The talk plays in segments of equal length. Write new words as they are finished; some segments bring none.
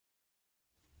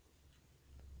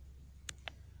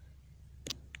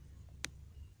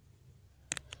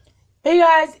Hey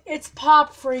guys, it's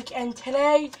Pop Freak, and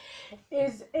today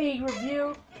is a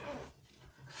review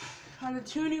on the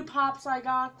two new pops I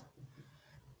got.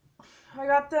 I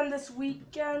got them this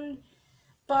weekend,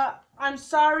 but I'm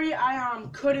sorry I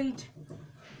couldn't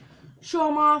show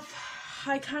them off.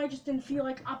 I kind of just didn't feel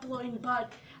like uploading,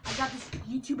 but I got this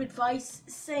YouTube advice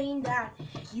saying that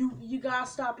you gotta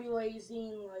stop being lazy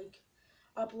and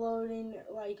uploading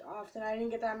often. I didn't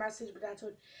get that message, but that's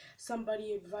what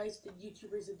somebody advised the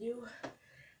YouTubers to do.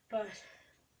 But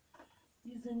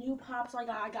these are the new pops I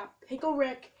got. I got Pickle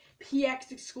Rick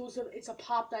PX exclusive. It's a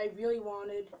pop that I really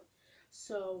wanted.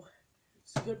 So,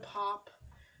 it's a good pop.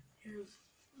 Here's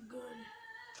a good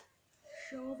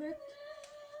show of it.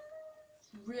 It's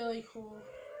really cool.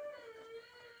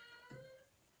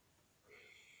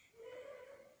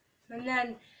 And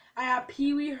then I have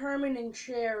Pee Wee Herman and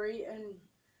Cherry and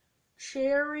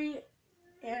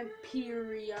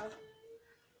Peria.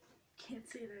 Can't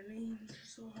say their names. They're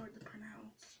so hard to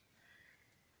pronounce.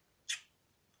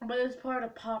 But it's part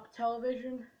of Pop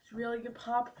Television. It's really good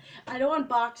pop. I don't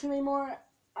unbox them anymore.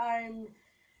 I'm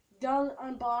done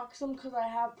unbox them because I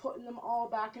have putting them all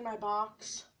back in my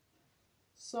box.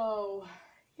 So,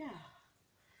 yeah.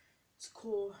 It's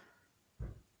cool.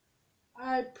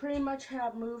 I pretty much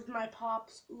have moved my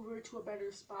pops over to a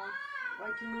better spot.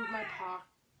 I can move my pop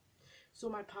so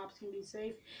my pops can be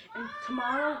safe. And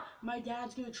tomorrow, my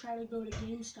dad's gonna try to go to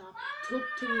GameStop to look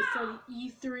for the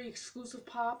E3 exclusive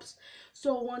pops.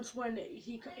 So if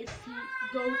he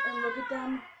goes and look at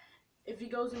them, if he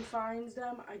goes and finds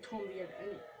them, I told him to get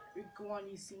any go on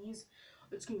these scenes.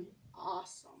 It's gonna be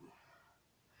awesome.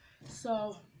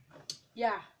 So,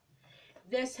 yeah,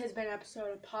 this has been an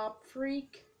episode of Pop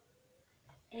Freak,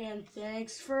 and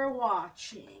thanks for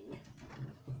watching.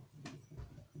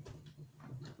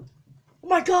 Oh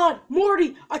my God,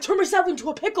 Morty! I turned myself into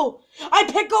a pickle. I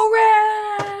Pickle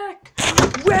Rick!